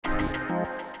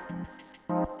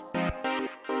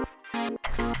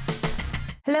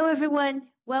Hello, everyone.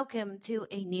 Welcome to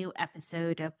a new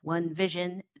episode of One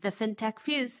Vision, the FinTech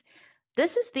Fuse.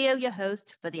 This is Theo, your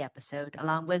host for the episode,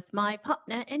 along with my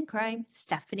partner in crime,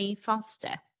 Stephanie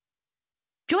Foster.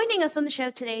 Joining us on the show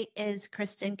today is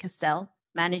Kristen Castell,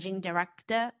 Managing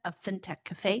Director of FinTech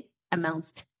Cafe,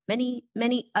 amongst many,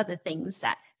 many other things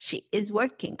that she is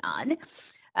working on.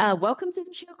 Welcome to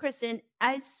the show, Kristen.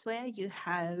 I swear you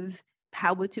have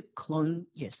power to clone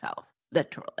yourself,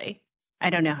 literally. I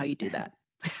don't know how you do that.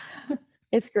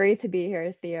 It's great to be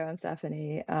here, Theo and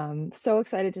Stephanie. So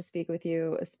excited to speak with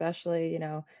you, especially,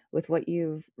 with what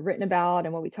you've written about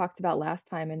and what we talked about last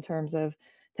time in terms of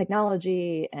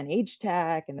technology and age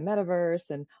tech and the metaverse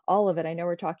and all of it. I know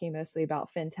we're talking mostly about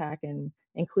fintech and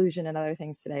inclusion and other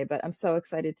things today, but I'm so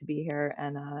excited to be here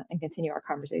and continue our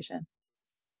conversation.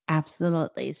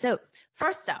 Absolutely. So,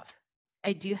 first off,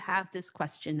 I do have this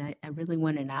question I really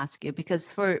want to ask you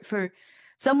because for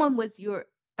someone with your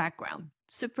background,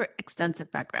 super extensive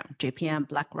background, JPM,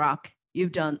 BlackRock,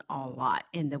 you've done a lot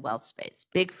in the wealth space,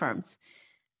 big firms,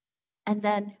 and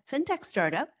then fintech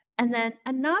startup, and then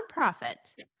a nonprofit.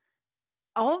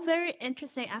 All very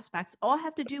interesting aspects, all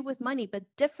have to do with money, but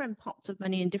different parts of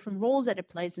money and different roles that it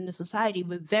plays in the society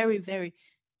with very, very,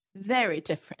 very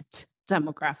different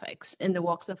demographics in the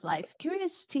walks of life.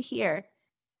 Curious to hear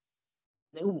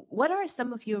what are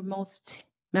some of your most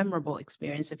memorable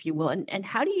experience, if you will, and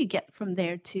how do you get from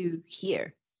there to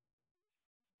here?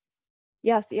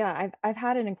 Yes, yeah, I've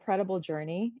had an incredible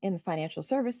journey in financial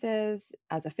services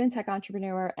as a fintech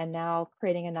entrepreneur and now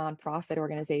creating a nonprofit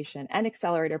organization and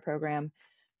accelerator program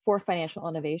for financial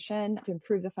innovation to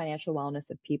improve the financial wellness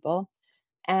of people.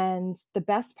 And the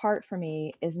best part for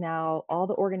me is now all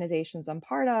the organizations I'm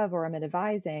part of or I'm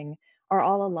advising are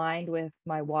all aligned with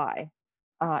my why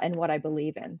and what I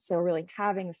believe in. So really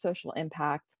having a social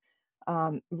impact,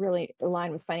 really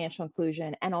aligned with financial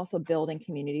inclusion and also building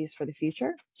communities for the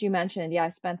future. As you mentioned, yeah, I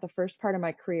spent the first part of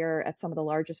my career at some of the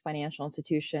largest financial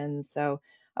institutions. So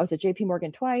I was at JP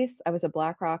Morgan twice. I was at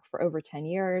BlackRock for over 10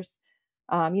 years.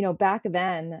 Back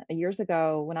then, years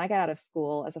ago, when I got out of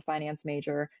school as a finance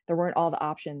major, there weren't all the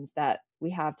options that we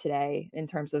have today in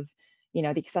terms of, the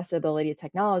accessibility of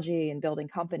technology and building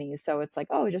companies. So it's like,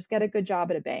 oh, just get a good job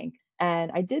at a bank.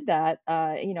 And I did that,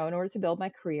 in order to build my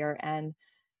career. And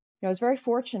I was very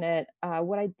fortunate.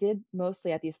 What I did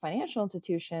mostly at these financial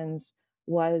institutions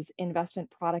was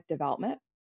investment product development.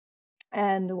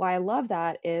 And why I love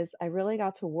that is I really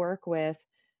got to work with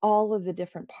all of the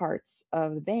different parts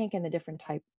of the bank and the different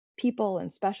type people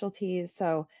and specialties.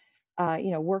 So,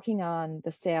 working on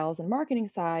the sales and marketing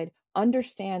side,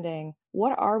 understanding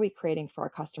what are we creating for our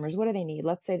customers? What do they need?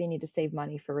 Let's say they need to save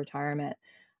money for retirement,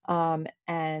 um,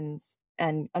 and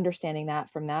and understanding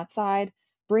that from that side,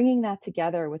 bringing that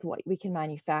together with what we can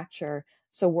manufacture.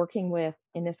 So, working with,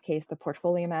 in this case, the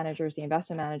portfolio managers, the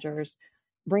investment managers,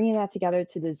 bringing that together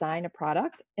to design a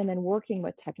product, and then working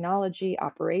with technology,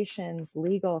 operations,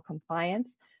 legal,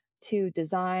 compliance to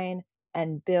design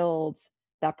and build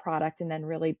that product and then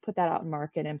really put that out in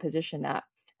market and position that.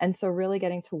 And so, really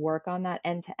getting to work on that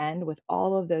end to end with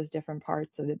all of those different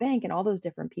parts of the bank and all those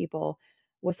different people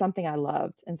was something I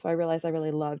loved. And so I realized I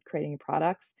really loved creating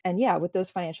products. And yeah, with those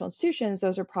financial institutions,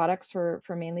 those are products for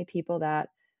mainly people that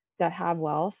have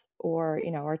wealth or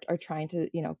are trying to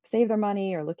save their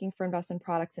money or looking for investment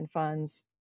products and funds.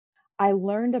 I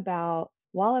learned about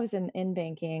while I was in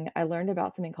banking, I learned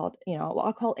about something called,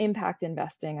 I'll call impact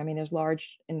investing. I mean, there's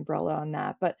large umbrella on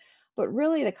that, but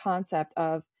really the concept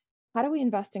of how do we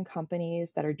invest in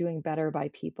companies that are doing better by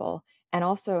people and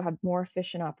also have more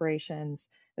efficient operations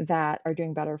that are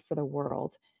doing better for the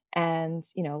world. And,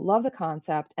 love the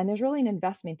concept. And there's really an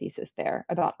investment thesis there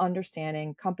about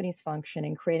understanding companies function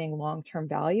and creating long-term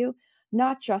value,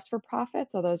 not just for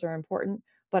profits, although those are important,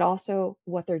 but also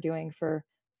what they're doing for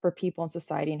people in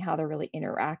society and how they're really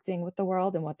interacting with the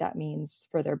world and what that means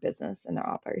for their business and their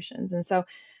operations. And so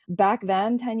back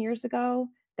then, 10 years ago,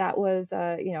 that was,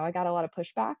 I got a lot of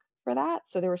pushback for that.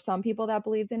 So there were some people that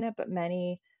believed in it, but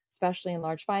many, especially in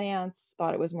large finance,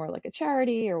 thought it was more like a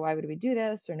charity or why would we do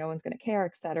this or no one's going to care,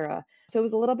 et cetera. So it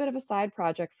was a little bit of a side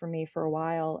project for me for a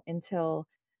while until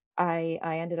I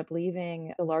ended up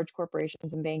leaving the large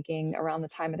corporations and banking around the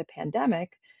time of the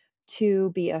pandemic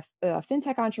to be a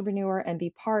fintech entrepreneur and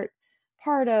be part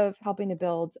of helping to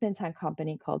build a fintech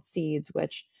company called Seeds,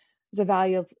 which is a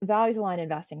values aligned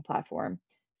investing platform.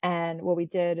 And what we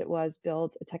did was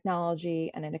build a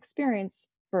technology and an experience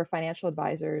for financial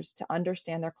advisors to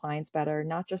understand their clients better,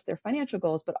 not just their financial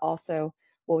goals, but also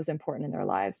what was important in their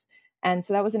lives. And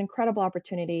so that was an incredible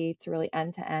opportunity to really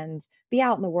end to end be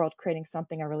out in the world creating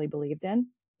something I really believed in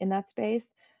that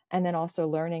space. and then also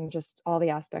learning just all the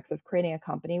aspects of creating a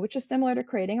company, which is similar to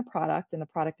creating a product and the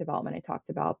product development I talked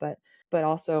about, but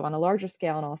also on a larger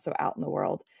scale and also out in the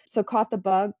world. So caught the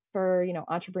bug for,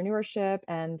 entrepreneurship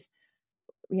and,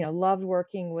 loved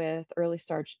working with early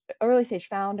stage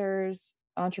founders,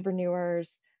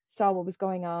 entrepreneurs, saw what was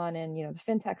going on in,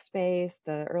 the fintech space,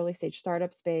 the early stage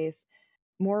startup space.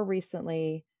 More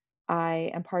recently,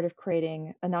 I am part of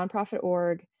creating a nonprofit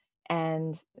org,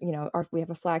 and we have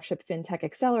a flagship fintech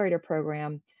accelerator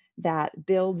program that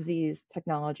builds these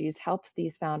technologies, helps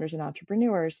these founders and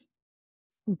entrepreneurs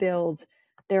build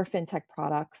their fintech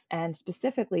products, and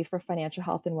specifically for financial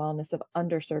health and wellness of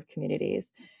underserved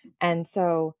communities. And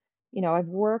so, I've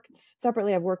worked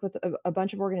separately, I've worked with a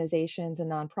bunch of organizations and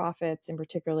nonprofits, and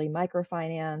particularly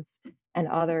microfinance and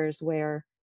others, where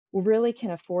we really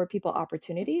can afford people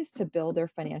opportunities to build their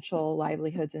financial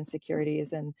livelihoods and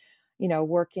securities. And,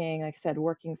 working, like I said,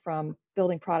 working from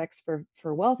building products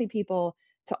for wealthy people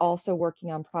to also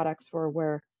working on products for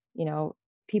where, you know,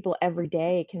 people every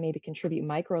day can maybe contribute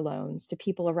microloans to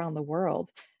people around the world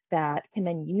that can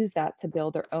then use that to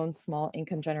build their own small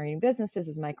income generating businesses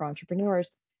as micro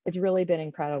entrepreneurs. It's really been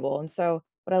incredible. And so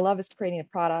what I love is creating the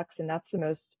products, and that's the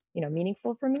most,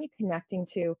 meaningful for me, connecting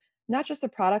to not just the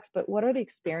products, but what are the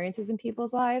experiences in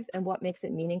people's lives and what makes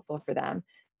it meaningful for them.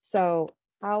 So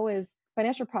how is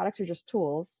financial products are just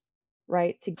tools,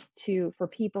 right? To for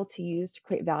people to use to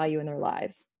create value in their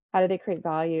lives. How do they create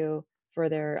value for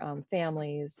their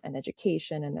families and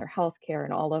education and their healthcare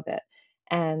and all of it?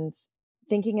 And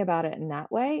thinking about it in that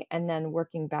way, and then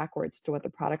working backwards to what the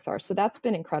products are. So that's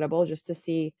been incredible just to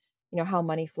see, how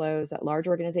money flows at large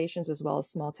organizations as well as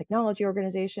small technology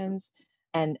organizations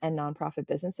and nonprofit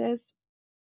businesses.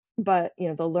 But,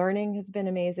 the learning has been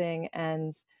amazing.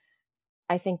 And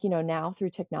I think, now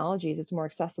through technologies, it's more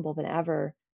accessible than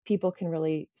ever. People can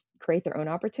really create their own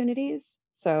opportunities.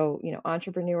 So,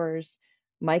 entrepreneurs,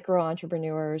 micro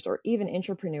entrepreneurs, or even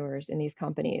entrepreneurs in these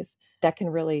companies that can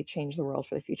really change the world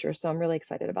for the future. So I'm really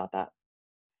excited about that.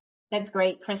 That's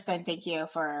great, Kristen. Thank you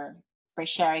for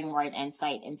sharing more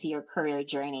insight into your career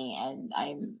journey. And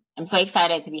I'm so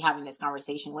excited to be having this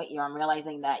conversation with you. I'm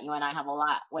realizing that you and I have a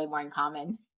lot way more in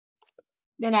common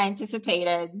than I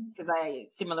anticipated, because I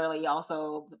similarly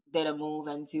also did a move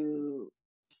into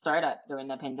startup during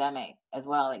the pandemic as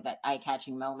well, like that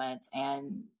eye-catching moment,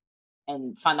 and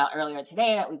found out earlier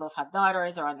today that we both have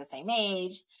daughters, are on the same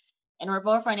age, and we're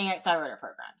both running an accelerator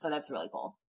program. So that's really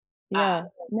cool. Yeah,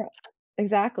 no,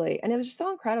 exactly. And it was just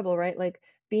so incredible, right? Like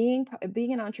being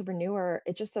an entrepreneur,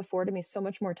 it just afforded me so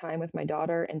much more time with my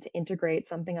daughter and to integrate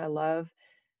something I love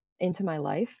into my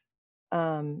life.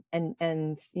 And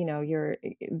you're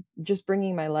just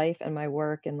bringing my life and my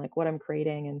work and like what I'm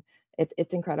creating, and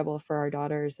it's incredible for our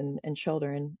daughters and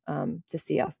children to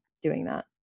see us doing that.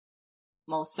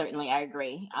 Most certainly, I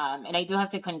agree. And I do have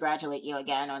to congratulate you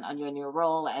again on your new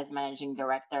role as managing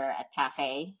director at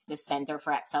CAFE, the Center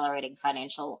for Accelerating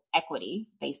Financial Equity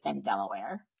based in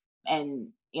Delaware. And,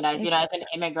 Thank you. as an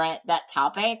immigrant, that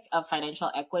topic of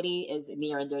financial equity is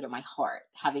near and dear to my heart,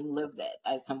 having lived it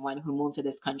as someone who moved to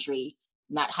this country,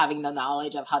 not having the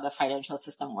knowledge of how the financial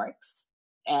system works,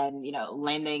 and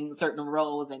landing certain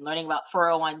roles and learning about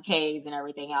 401ks and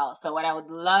everything else. So what I would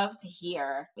love to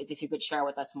hear is if you could share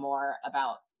with us more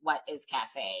about what is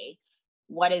CAFE,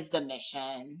 what is the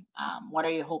mission, what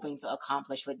are you hoping to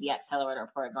accomplish with the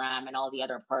accelerator program and all the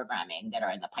other programming that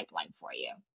are in the pipeline for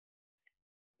you.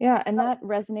 Yeah, and that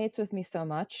resonates with me so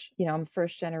much. I'm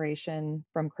first generation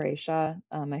from Croatia.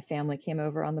 My family came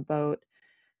over on the boat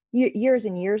years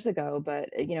and years ago, but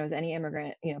as any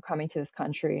immigrant, coming to this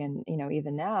country, and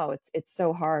even now, it's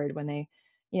so hard when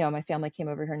my family came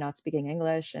over here not speaking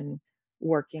English and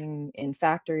working in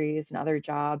factories and other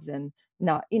jobs, and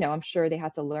not, I'm sure they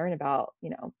had to learn about,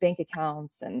 bank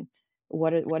accounts and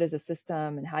what is a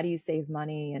system and how do you save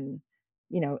money, and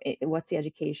what's the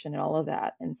education and all of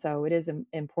that. And so it is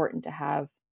important to have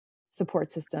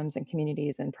support systems and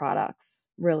communities and products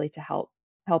really to help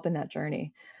in that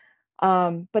journey.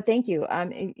 But thank you.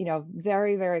 I'm,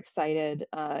 very, very excited.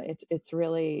 It's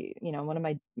really, one of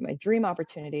my dream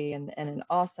opportunity, and an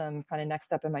awesome kind of next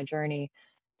step in my journey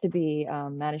to be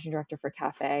managing director for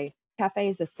CAFE. CAFE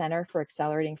is the Center for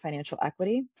Accelerating Financial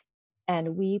Equity,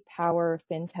 and we power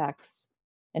fintechs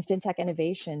and fintech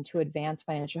innovation to advance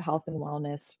financial health and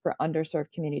wellness for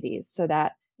underserved communities. So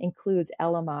that includes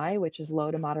LMI, which is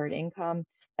low to moderate income,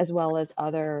 as well as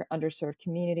other underserved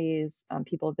communities,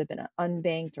 people that have been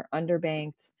unbanked or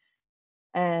underbanked.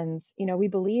 And, we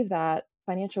believe that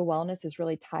financial wellness is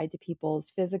really tied to people's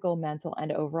physical, mental,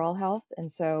 and overall health. And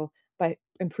so by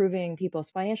improving people's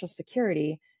financial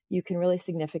security, you can really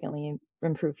significantly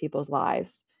improve people's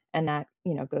lives. And that,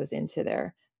 goes into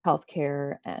their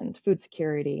healthcare and food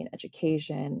security and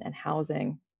education and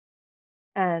housing.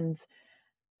 And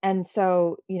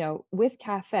so, with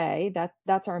Cafe,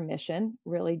 that's our mission,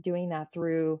 really doing that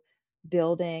through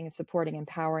building, supporting,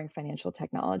 empowering financial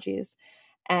technologies.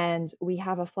 And we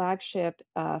have a flagship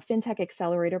FinTech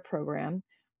Accelerator program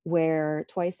where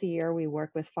twice a year we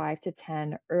work with 5 to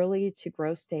 10 early to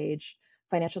growth stage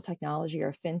financial technology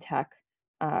or FinTech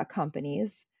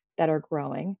companies that are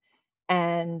growing.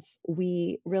 And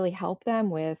we really help them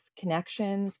with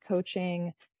connections,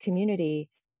 coaching, community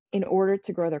in order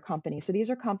to grow their company. So these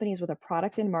are companies with a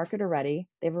product in market already.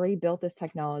 They've already built this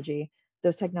technology.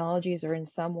 Those technologies are in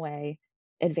some way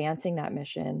advancing that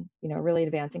mission, really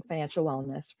advancing financial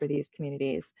wellness for these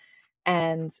communities.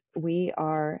 And we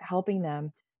are helping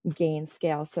them gain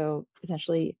scale. So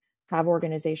potentially have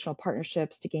organizational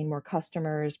partnerships to gain more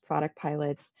customers, product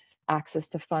pilots, access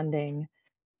to funding,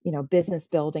 business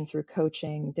building through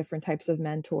coaching, different types of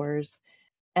mentors.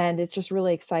 And it's just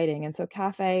really exciting. And so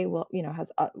Cafe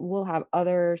will have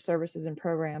other services and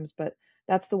programs, but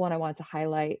that's the one I want to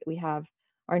highlight. We have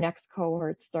our next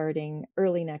cohort starting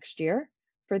early next year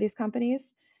for these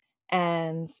companies.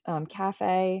 And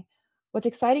Cafe, what's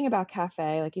exciting about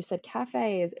Cafe, like you said,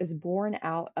 Cafe is born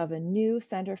out of a new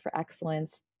Center for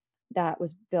Excellence that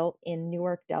was built in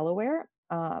Newark, Delaware,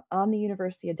 on the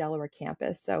University of Delaware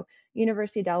campus. So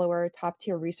University of Delaware, top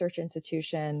tier research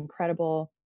institution,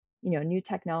 incredible, new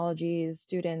technologies,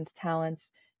 students,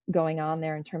 talents going on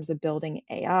there in terms of building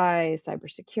AI,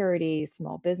 cybersecurity,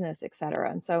 small business, et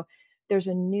cetera. And so there's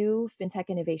a new FinTech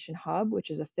Innovation Hub, which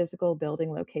is a physical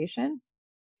building location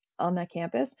on that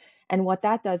campus. And what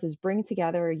that does is bring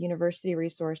together university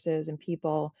resources and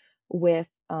people with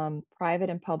private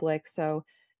and public. So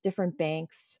different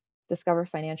banks, Discover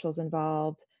Financial's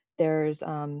involved. There's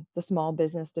the Small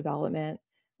Business Development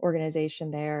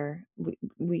organization there.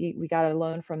 We got a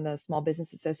loan from the Small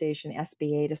Business Association,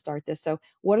 SBA, to start this. So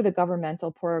what are the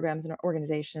governmental programs and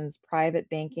organizations, private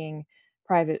banking,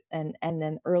 private and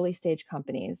then early stage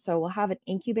companies. So we'll have an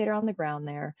incubator on the ground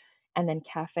there. And then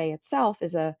Cafe itself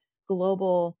is a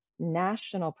global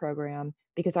national program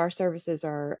because our services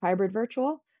are hybrid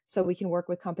virtual. So we can work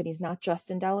with companies not just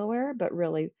in Delaware, but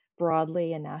really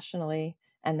broadly and nationally,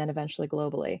 and then eventually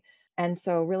globally. And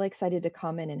so really excited to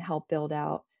come in and help build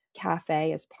out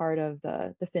Cafe as part of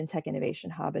the FinTech Innovation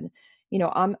Hub. And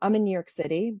I'm in New York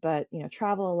City, but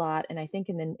travel a lot. And I think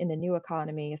in the new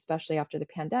economy, especially after the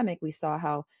pandemic, we saw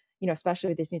how especially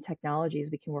with these new technologies,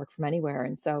 we can work from anywhere.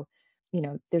 And so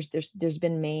there's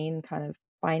been main kind of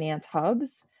finance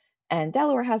hubs, and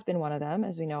Delaware has been one of them.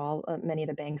 As we know, many of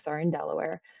the banks are in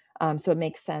Delaware. So it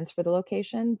makes sense for the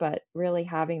location, but really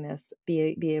having this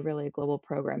be a really global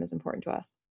program is important to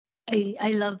us.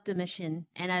 I love the mission,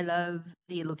 and I love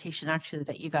the location actually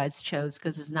that you guys chose,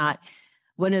 because it's not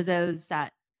one of those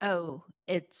that, oh,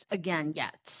 it's again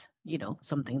yet,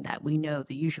 something that we know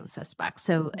the usual suspects.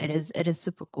 So it is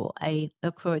super cool. I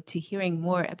look forward to hearing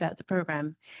more about the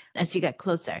program as you get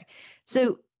closer.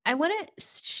 So I want to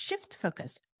shift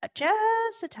focus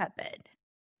just a tad bit.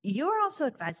 You're also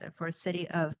advisor for the city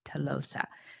of Tolosa.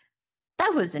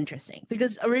 That was interesting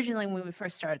because originally when we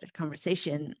first started the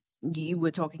conversation, you were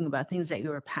talking about things that you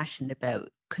were passionate about,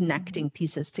 connecting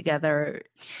pieces together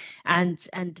and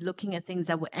looking at things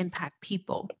that will impact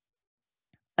people.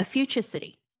 A future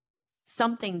city,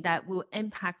 something that will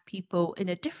impact people in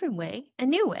a different way, a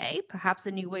new way, perhaps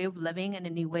a new way of living and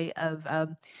a new way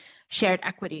of shared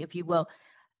equity, if you will.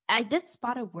 I did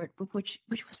spot a word which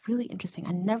was really interesting.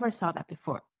 I never saw that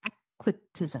before.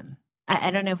 Equitism. I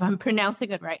don't know if I'm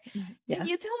pronouncing it right. Yes. Can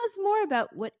you tell us more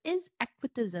about what is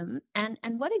equitism and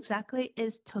what exactly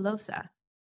is Tolosa?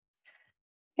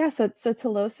 Yeah, so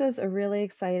Tolosa is a really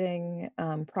exciting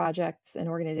project and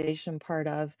organization part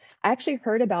of. I actually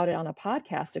heard about it on a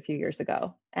podcast a few years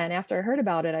ago, and after I heard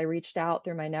about it, I reached out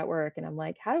through my network, and I'm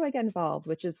like, how do I get involved?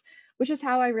 Which is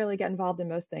how I really get involved in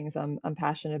most things I'm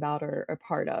passionate about or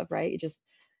part of, right? Just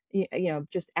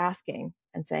asking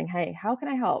and saying, hey, how can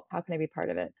I help? How can I be part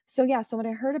of it? So yeah, so when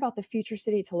I heard about the Future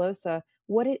City Tolosa,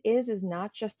 what it is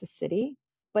not just a city,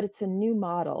 but it's a new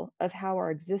model of how our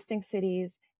existing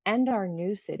cities and our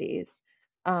new cities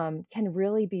can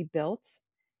really be built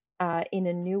in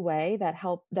a new way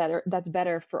that's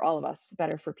better for all of us,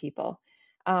 better for people.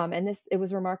 And it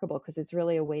was remarkable because it's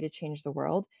really a way to change the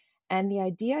world. And the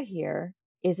idea here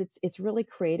is it's really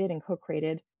created and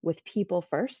co-created with people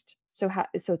first. So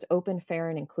it's open, fair,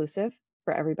 and inclusive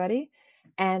for everybody.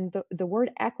 And the word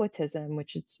equitism,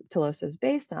 which Tolosa is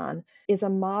based on, is a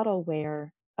model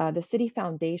where the city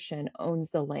foundation owns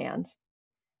the land.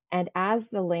 And as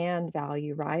the land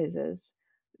value rises,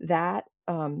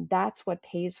 that's what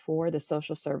pays for the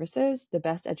social services, the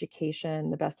best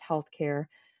education, the best healthcare,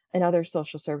 and other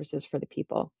social services for the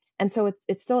people. And so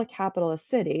it's still a capitalist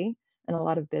city and a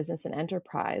lot of business and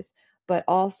enterprise, but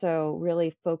also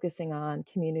really focusing on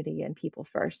community and people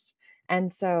first.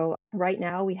 And so right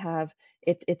now we have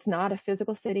it's not a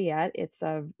physical city yet. It's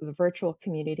a virtual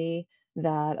community,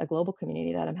 that a global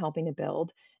community that I'm helping to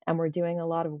build. And we're doing a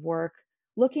lot of work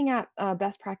looking at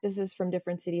best practices from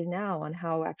different cities now on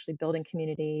how actually building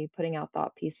community, putting out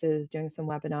thought pieces, doing some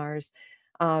webinars,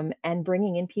 and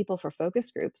bringing in people for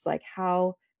focus groups, like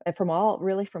how from all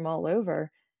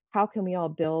over, how can we all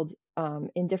build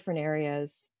in different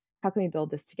areas? How can we build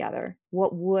this together?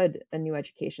 What would a new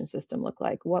education system look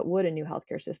like? What would a new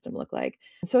healthcare system look like?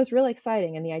 So it's really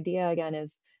exciting. And the idea again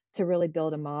is to really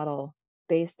build a model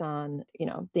based on,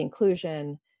 the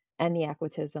inclusion and the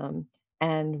equitism,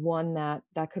 and one that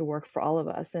could work for all of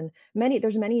us. And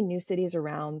there's many new cities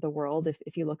around the world.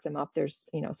 If you look them up, there's,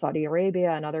 Saudi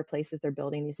Arabia and other places, they're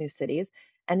building these new cities.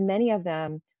 And many of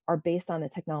them are based on the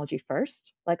technology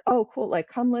first. Like, oh, cool, like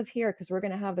come live here because we're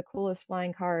going to have the coolest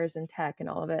flying cars and tech and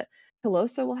all of it.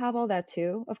 Pelosa will have all that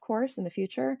too, of course, in the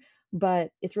future. But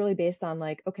it's really based on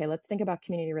like, okay, let's think about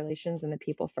community relations and the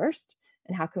people first.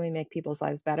 And how can we make people's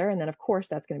lives better? And then, of course,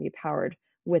 that's going to be powered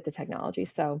with the technology.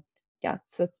 So yeah,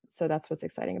 so that's what's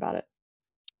exciting about it.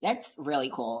 That's really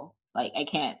cool. Like, I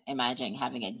can't imagine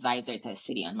having advisor to a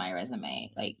city on my resume.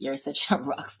 Like, you're such a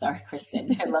rock star,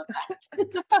 Kristen. I love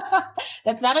that.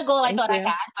 That's not a goal I thought I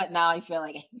had, but now I feel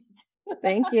like I need to.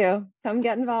 Thank you. Come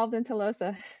get involved in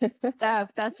Telosa.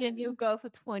 That's your new goal for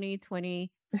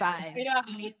 2025,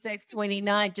 26,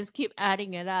 29. Just keep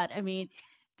adding it up. I mean,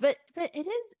 but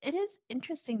it is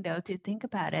interesting though to think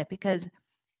about it, because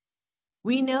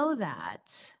we know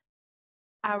that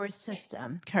our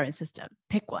current system,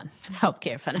 pick one,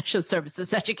 healthcare, financial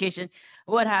services, education,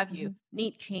 what have you,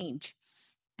 need change.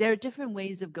 There are different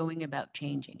ways of going about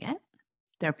changing it.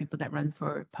 There are people that run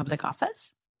for public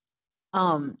office,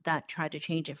 that try to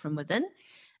change it from within.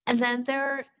 And then there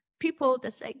are people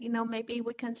that say, maybe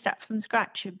we can start from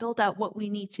scratch and build out what we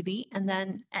need to be. And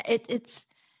then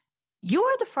you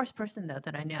are the first person though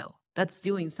that I know that's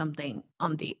doing something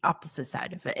on the opposite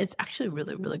side of it. It's actually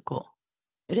really, really cool.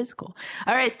 It is cool.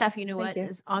 All right, Steph, you know what?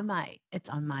 It's on my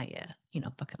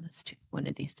bucket list too, one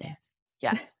of these days.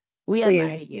 Yes. We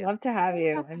admire you. Love to have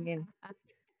you. I mean,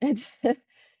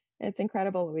 it's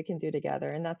incredible what we can do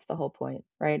together. And that's the whole point,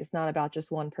 right? It's not about just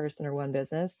one person or one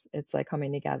business. It's like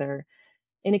coming together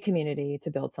in a community to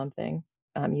build something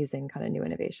using kind of new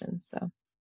innovation.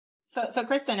 So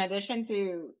Kristen, in addition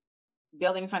to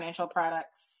building financial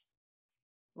products,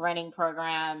 running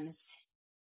programs,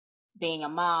 being a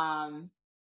mom,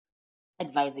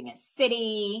 advising a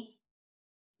city,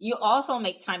 you also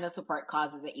make time to support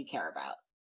causes that you care about.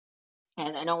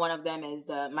 And I know one of them is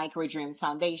the Micro Dreams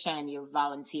Foundation. You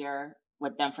volunteer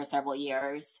with them for several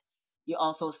years. You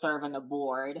also serve on the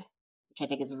board, which I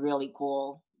think is really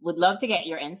cool. Would love to get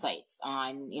your insights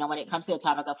on, when it comes to the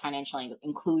topic of financial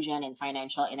inclusion and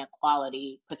financial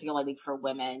inequality, particularly for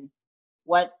women,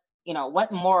 what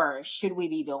more should we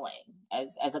be doing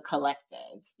as a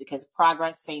collective? Because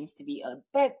progress seems to be a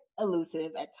bit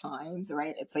elusive at times,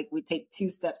 right? It's like we take 2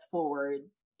 steps forward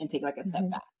and take like a step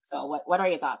back. So what are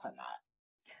your thoughts on that?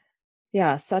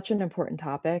 Yeah, such an important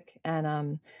topic.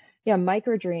 And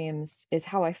Micro Dreams is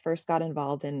how I first got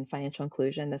involved in financial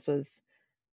inclusion. This was,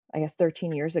 I guess,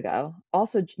 13 years ago.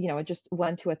 Also, I just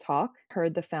went to a talk,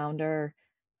 heard the founder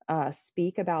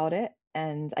speak about it,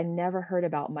 and I never heard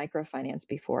about microfinance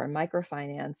before.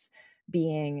 Microfinance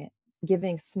being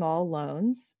giving small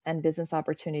loans and business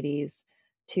opportunities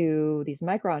to these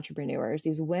micro entrepreneurs,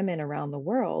 these women around the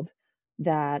world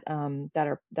that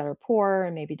are poor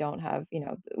and maybe don't have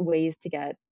ways to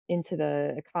get into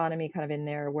the economy kind of in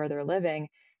there where they're living.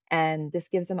 And this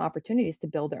gives them opportunities to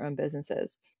build their own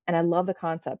businesses. And I love the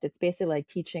concept. It's basically like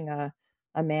teaching a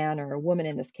man, or a woman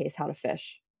in this case, how to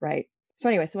fish, right? So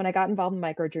anyway, so when I got involved in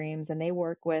Micro Dreams, and they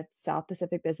work with South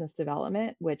Pacific Business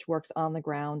Development, which works on the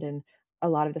ground in a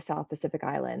lot of the South Pacific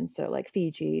islands, so like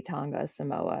Fiji, Tonga,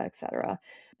 Samoa, et cetera,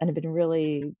 and have been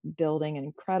really building an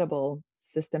incredible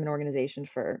system and organization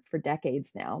for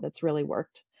decades now that's really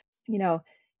worked.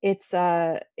 It's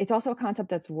also a concept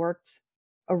that's worked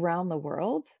around the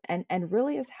world and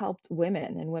really has helped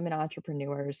women and women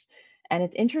entrepreneurs. And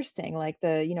it's interesting, like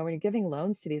when you're giving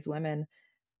loans to these women,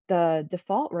 the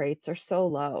default rates are so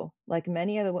low. Like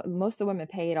most of the women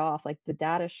pay it off. Like the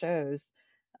data shows,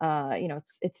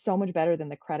 it's so much better than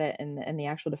the credit and the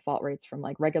actual default rates from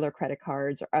like regular credit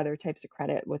cards or other types of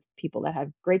credit with people that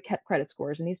have great credit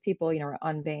scores. And these people, are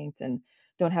unbanked and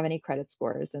don't have any credit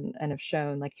scores and have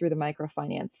shown like through the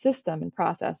microfinance system and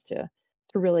process to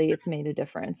really it's made a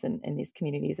difference in these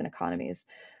communities and economies.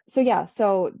 So yeah,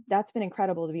 so that's been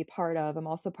incredible to be part of. I'm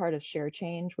also part of Share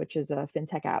Change, which is a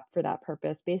fintech app for that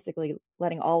purpose, basically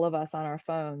letting all of us on our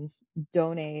phones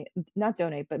not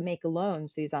donate, but make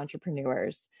loans to these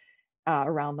entrepreneurs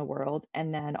around the world,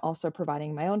 and then also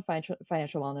providing my own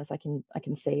financial wellness. I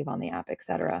can save on the app,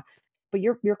 etc. But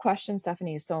your question,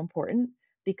 Stephanie, is so important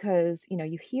because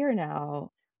you hear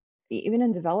now, even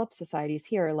in developed societies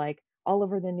here, like all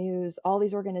over the news, all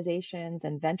these organizations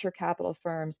and venture capital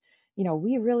firms,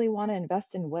 we really want to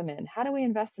invest in women. How do we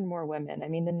invest in more women? I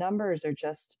mean, the numbers are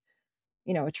just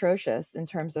atrocious in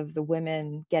terms of the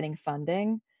women getting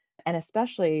funding, and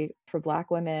especially for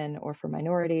Black women or for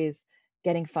minorities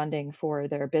getting funding for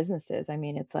their businesses. I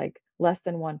mean, it's like less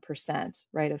than 1%,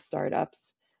 right, of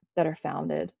startups that are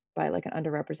founded by like an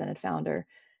underrepresented founder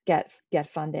get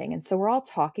funding. And so we're all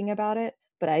talking about it,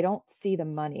 but I don't see the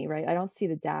money, right? I don't see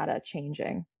the data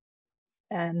changing.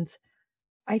 And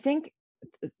I think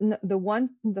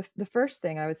the first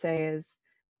thing I would say is,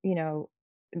 you know,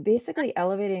 basically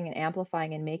elevating and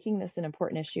amplifying and making this an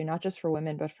important issue, not just for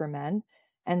women, but for men.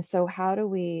 And so how do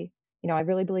we, I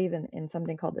really believe in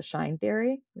something called the shine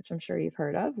theory, which I'm sure you've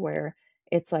heard of, where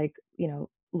it's like,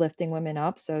 lifting women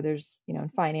up. So there's, in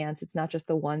finance, it's not just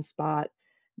the one spot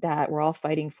that we're all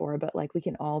fighting for, but like we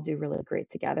can all do really great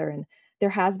together. And there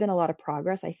has been a lot of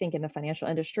progress, I think, in the financial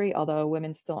industry, although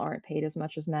women still aren't paid as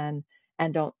much as men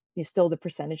and don't still the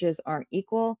percentages aren't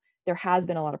equal. There has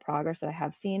been a lot of progress that I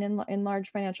have seen in large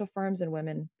financial firms and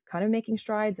women kind of making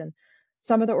strides. And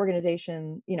some of the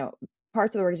organization,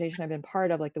 parts of the organization I've been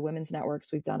part of, like the women's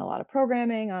networks, we've done a lot of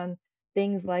programming on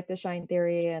things like the shine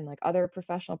theory and like other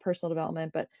professional personal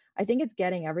development. But I think it's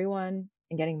getting everyone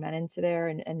and getting men into there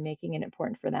and making it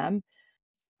important for them.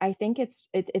 I think it's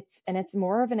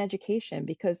more of an education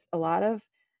because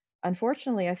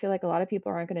unfortunately, I feel like a lot of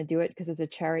people aren't going to do it because it's a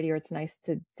charity or it's nice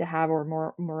to have, or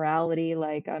more morality,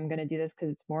 like I'm going to do this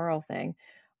because it's moral thing.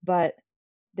 But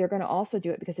they're going to also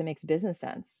do it because it makes business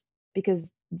sense.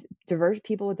 Because diverse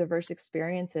people with diverse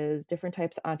experiences, different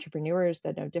types of entrepreneurs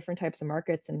that know different types of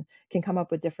markets and can come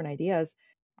up with different ideas,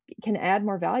 can add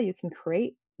more value, can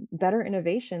create better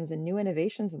innovations and new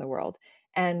innovations in the world.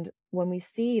 And when we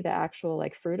see the actual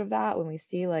like fruit of that, when we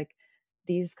see like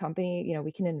these company,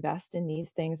 we can invest in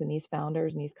these things and these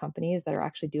founders and these companies that are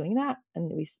actually doing that, and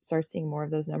we start seeing more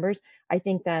of those numbers, I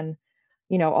think then,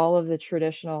 all of the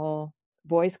traditional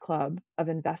boys club of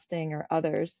investing or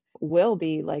others will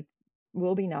be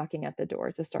knocking at the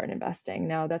door to start investing.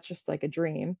 Now that's just like a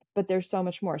dream, but there's so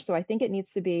much more. So I think it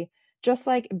needs to be just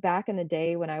like back in the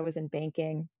day when I was in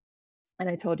banking and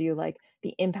I told you like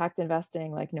the impact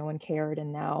investing, like no one cared.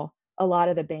 And now a lot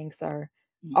of the banks are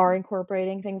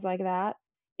incorporating things like that.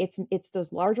 It's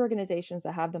those large organizations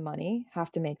that have the money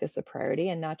have to make this a priority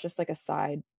and not just like a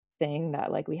side thing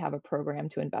that like we have a program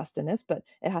to invest in this, but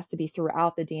it has to be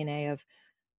throughout the DNA of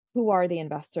who are the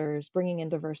investors, bringing in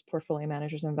diverse portfolio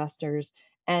managers, investors,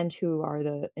 and who are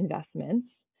the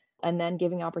investments, and then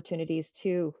giving opportunities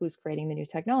to who's creating the new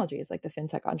technologies, like the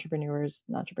fintech entrepreneurs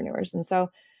and entrepreneurs. And so,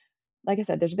 like I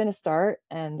said, there's been a start,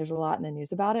 and there's a lot in the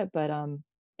news about it.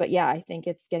 But yeah, I think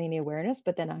it's getting the awareness,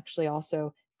 but then actually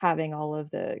also having all of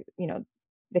the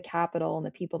capital and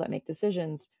the people that make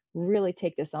decisions really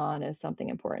take this on as something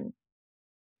important.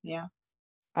 Yeah.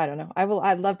 I don't know.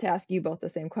 I'd love to ask you both the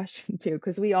same question too,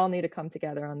 because we all need to come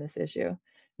together on this issue.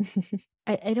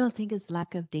 I don't think it's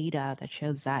lack of data that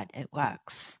shows that it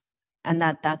works. And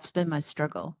that's been my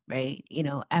struggle, right?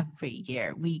 Every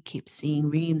year we keep seeing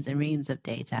reams and reams of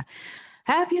data.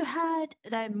 Have you had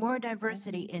that more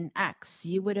diversity in X,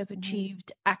 you would have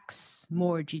achieved X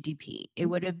more GDP. It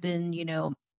would have been,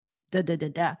 da da da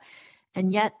da.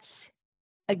 And yet,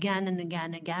 again and again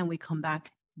and again, we come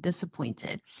back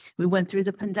disappointed. We went through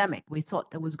the pandemic. We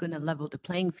thought that was going to level the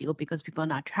playing field because people are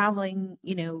not traveling.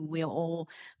 We're all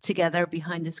together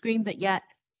behind the screen, but yet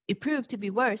it proved to be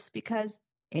worse because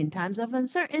in times of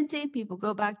uncertainty, people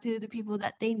go back to the people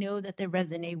that they know, that they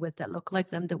resonate with, that look like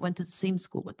them, that went to the same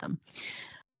school with them.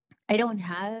 I don't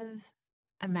have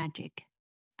a magic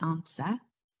answer,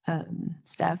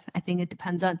 Steph. I think it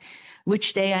depends on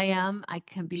which day I am. I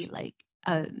can be like,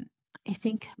 I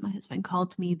think my husband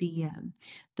called me the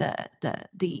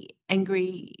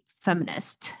angry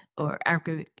feminist or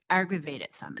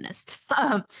aggravated feminist.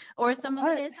 Or some of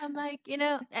the days I'm like,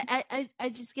 I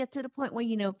just get to the point where,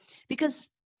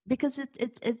 because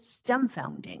it's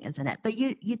dumbfounding, isn't it? But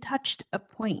you touched a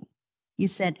point. You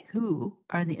said, who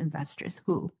are the investors?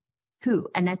 Who?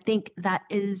 And I think that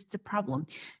is the problem.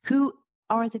 Who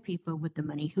are the people with the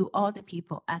money? Who are the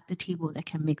people at the table that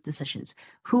can make decisions?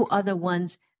 Who are the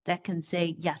ones that can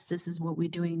say, yes, this is what we're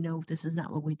doing. No, this is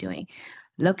not what we're doing.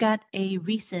 Look at a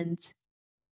recent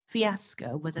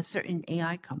fiasco with a certain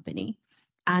AI company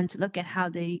and look at how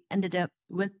they ended up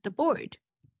with the board.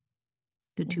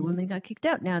 The two women got kicked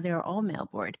out. Now they're all male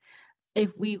board.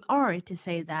 If we are to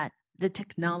say that the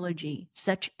technology,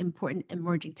 such important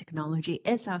emerging technology,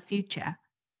 is our future,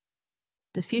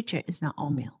 the future is not all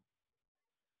male.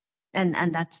 And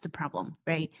that's the problem,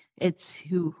 right? It's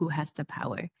who has the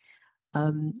power.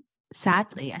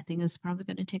 Sadly, I think it's probably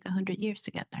going to take 100 years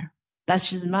to get there. That's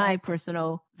just my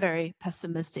personal, very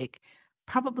pessimistic,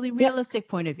 probably realistic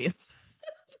point of view.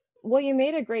 Well, you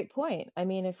made a great point. I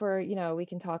mean, if we're, we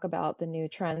can talk about the new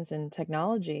trends in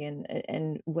technology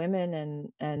and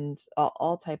women and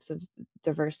all types of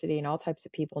diversity and all types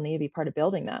of people need to be part of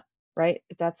building that, right?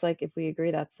 If we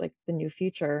agree that's like the new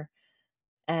future.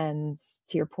 And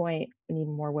to your point, we need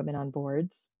more women on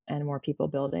boards and more people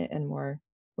building and more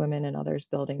women and others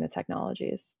building the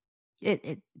technologies.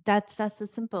 That's a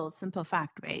simple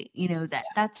fact, right?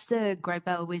 That's the gripe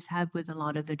I always have with a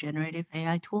lot of the generative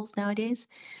AI tools nowadays.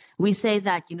 We say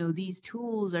that these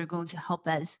tools are going to help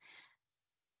us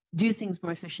do things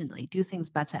more efficiently, do things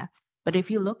better. But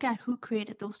if you look at who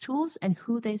created those tools and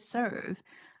who they serve,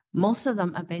 most of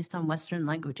them are based on Western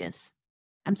languages.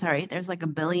 I'm sorry, there's like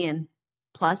 1 billion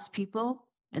plus people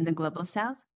in the global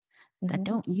South that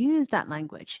don't use that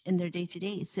language in their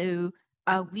day-to-day. So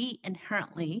are we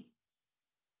inherently,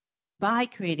 by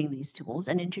creating these tools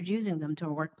and introducing them to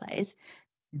our workplace,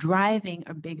 driving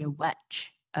a bigger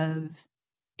wedge of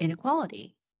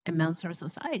inequality amongst our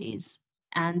societies?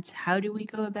 And how do we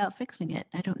go about fixing it?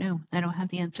 I don't know. I don't have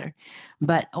the answer.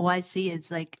 But all I see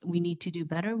is like, we need to do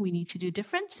better. We need to do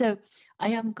different. So I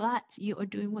am glad you are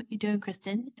doing what you're doing,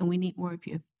 Kristen, and we need more of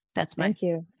you. That's my Thank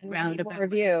you. And we need more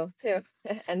of you too.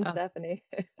 And Stephanie.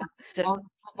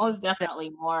 Most definitely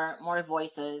more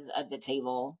voices at the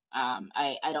table.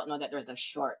 I don't know that there's a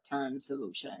short-term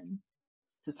solution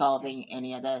to solving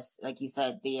any of this. Like you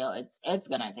said, Theo, it's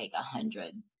gonna take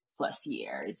 100+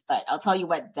 years. But I'll tell you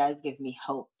what does give me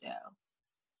hope, though.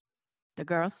 The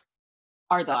girls,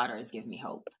 our daughters, give me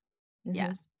hope.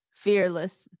 Yeah,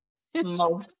 fearless.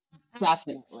 Most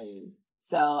definitely.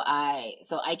 So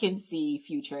I can see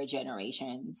future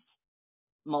generations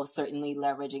most certainly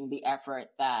leveraging the effort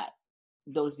that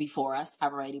those before us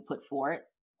have already put forth,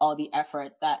 all the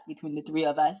effort that between the three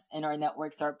of us and our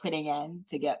networks are putting in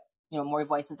to get more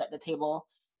voices at the table,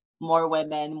 more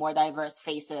women, more diverse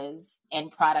faces in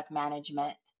product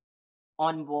management,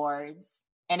 on boards,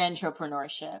 and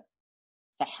entrepreneurship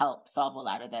to help solve a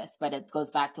lot of this. But it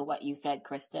goes back to what you said,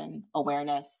 Kristen: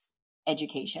 awareness,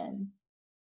 education,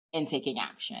 and taking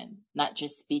action, not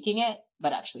just speaking it,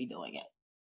 but actually doing it.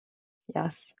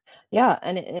 Yes. Yeah,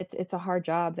 and it's a hard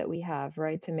job that we have,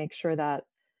 right? To make sure that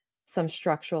some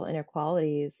structural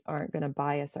inequalities aren't going to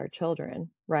bias our children,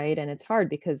 right? And it's hard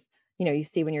because, you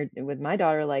see when you're with my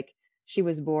daughter, like she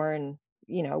was born,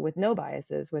 with no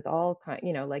biases, with all kind,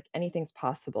 like anything's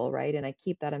possible, right? And I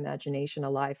keep that imagination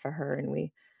alive for her. And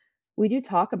we do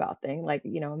talk about things like,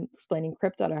 I'm explaining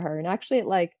crypto to her. And actually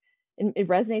it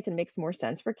resonates and makes more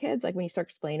sense for kids, like when you start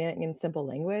explaining it in simple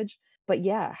language. But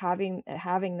yeah, having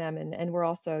them and we're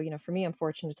also, for me, I'm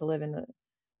fortunate to live in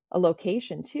a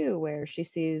location too where she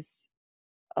sees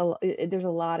there's a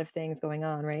lot of things going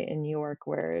on right in New York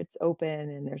where it's open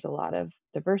and there's a lot of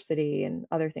diversity and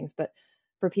other things. But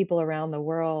for people around the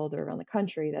world or around the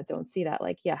country that don't see that,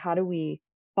 like, yeah, how do we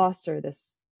foster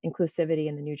this inclusivity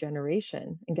in the new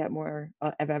generation and get more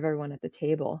of everyone at the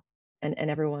table and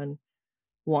everyone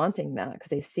wanting that because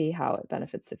they see how it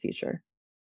benefits the future.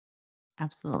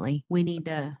 Absolutely. We need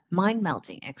a mind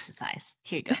melting exercise.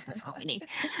 Here you go. That's what we need.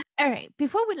 All right.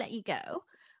 Before we let you go,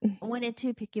 I wanted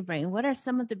to pick your brain. What are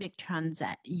some of the big trends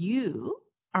that you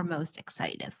are most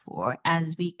excited for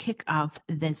as we kick off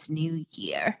this new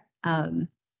year?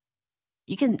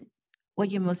 You can,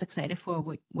 what you're most excited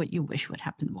for, what you wish would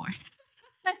happen more.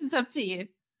 It's up to you.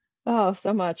 Oh,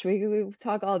 so much. We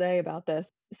talk all day about this.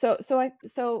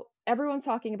 So everyone's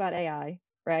talking about AI,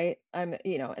 right? And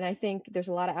I think there's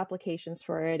a lot of applications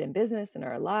for it in business and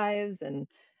our lives. And,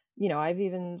 I've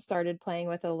even started playing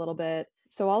with it a little bit.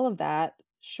 So all of that,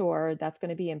 sure, that's going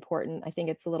to be important. I think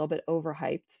it's a little bit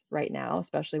overhyped right now,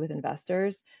 especially with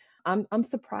investors. I'm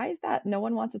surprised that no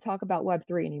one wants to talk about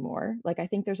Web3 anymore. Like I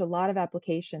think there's a lot of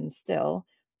applications still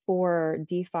for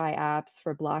DeFi apps,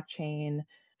 for blockchain,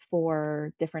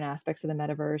 for different aspects of the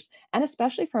metaverse, and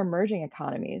especially for emerging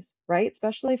economies, right?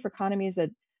 Especially for economies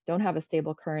that don't have a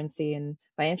stable currency and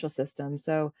financial system.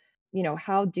 So,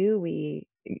 how do we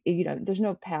there's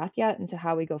no path yet into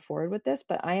how we go forward with this,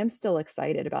 but I am still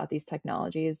excited about these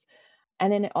technologies.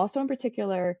 And then also in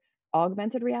particular,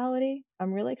 augmented reality.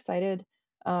 I'm really excited,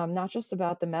 not just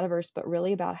about the metaverse, but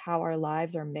really about how our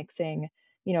lives are mixing,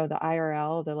 the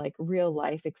IRL, the like real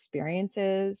life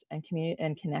experiences and community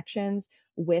and connections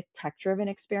with tech-driven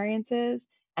experiences,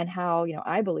 and how,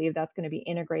 I believe that's going to be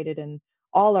integrated in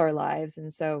all our lives.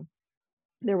 And so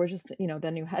there was just,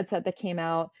 the new headset that came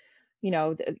out.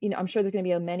 I'm sure there's going to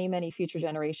be a many, many future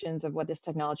generations of what this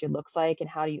technology looks like and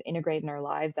how do you integrate in our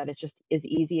lives that it's just as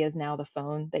easy as now the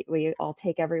phone that we all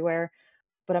take everywhere.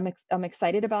 But I'm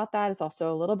excited about that. It's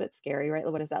also a little bit scary, right?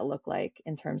 What does that look like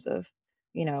in terms of,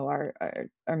 our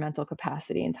mental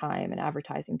capacity and time and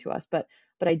advertising to us? But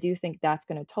I do think that's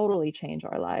going to totally change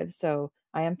our lives. So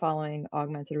I am following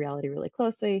augmented reality really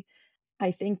closely.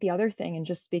 I think the other thing, and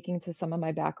just speaking to some of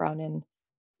my background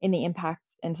in the impact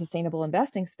and sustainable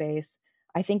investing space,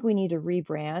 I think we need to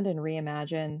rebrand and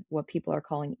reimagine what people are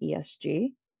calling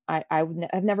ESG.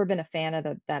 I've never been a fan of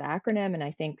that acronym, and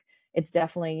I think it's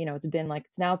definitely, it's been like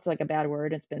it's like a bad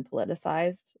word. It's been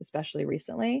politicized, especially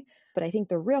recently. But I think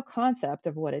the real concept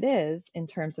of what it is in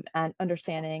terms of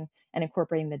understanding and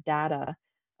incorporating the data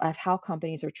of how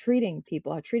companies are treating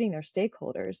people, how treating their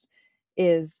stakeholders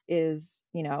is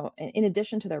in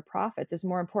addition to their profits, is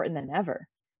more important than ever.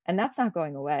 And that's not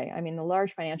going away. I mean, the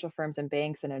large financial firms and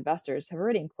banks and investors have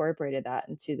already incorporated that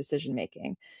into decision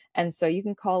making. And so you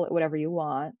can call it whatever you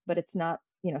want, but it's not,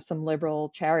 some liberal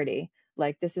charity.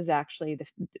 Like, this is actually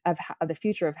the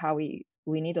future of how we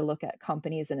need to look at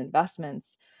companies and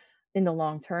investments in the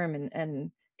long term,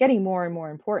 and getting more and more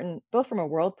important, both from a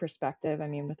world perspective. I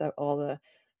mean, with all the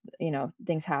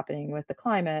things happening with the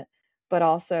climate, but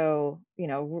also,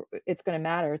 it's going to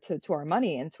matter to our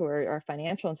money and to our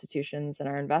financial institutions and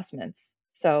our investments.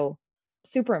 So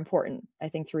super important, I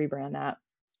think, to rebrand that.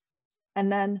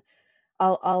 And then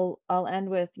I'll end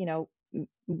with,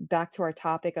 back to our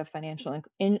topic of financial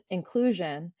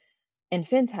inclusion in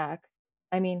fintech.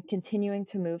 I mean, continuing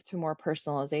to move to more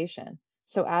personalization.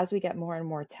 So as we get more and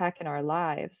more tech in our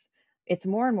lives, it's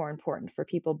more and more important for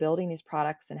people building these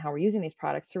products and how we're using these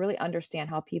products to really understand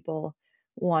how people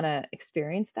want to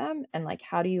experience them, and like,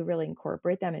 how do you really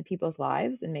incorporate them in people's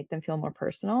lives and make them feel more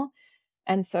personal.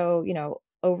 And so,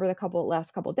 over the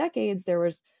last couple decades, there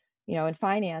was, in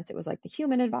finance, it was like the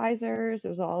human advisors. It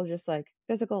was all just like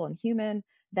physical and human.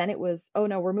 Then it was, oh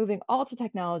no, we're moving all to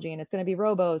technology, and it's going to be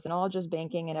robos and all just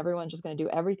banking, and everyone's just going to do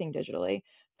everything digitally.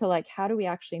 To like, how do we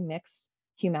actually mix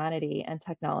humanity and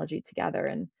technology together?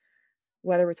 And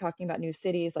whether we're talking about new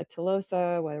cities like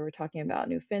Tolosa, whether we're talking about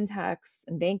new fintechs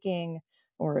and banking,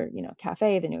 or,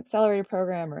 Cafe, the new accelerator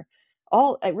program,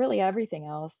 or really everything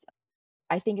else,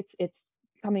 I think it's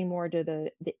coming more to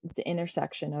the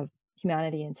intersection of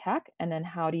humanity and tech. And then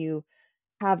how do you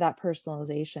have that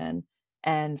personalization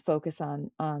and focus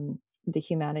on the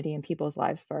humanity in people's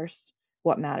lives first,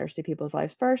 what matters to people's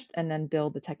lives first, and then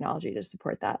build the technology to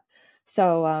support that.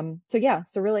 So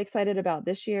really excited about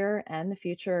this year and the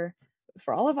future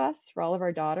for all of us, for all of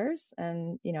our daughters,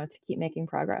 and to keep making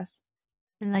progress.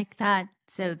 I like that.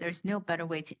 So there's no better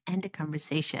way to end a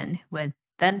conversation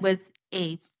than with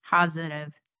a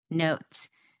positive note.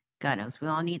 God knows we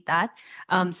all need that.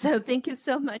 So thank you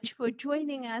so much for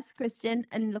joining us, Kristen,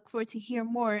 and look forward to hear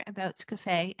more about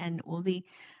Cafe and all the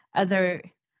other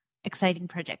exciting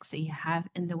projects that you have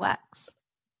in the works.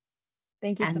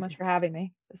 Thank you so much for having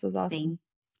me. This was awesome.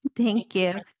 Thank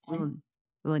you.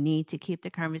 We'll need to keep the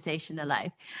conversation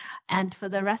alive. And for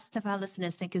the rest of our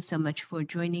listeners, thank you so much for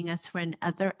joining us for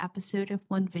another episode of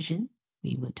One Vision.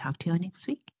 We will talk to you next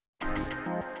week.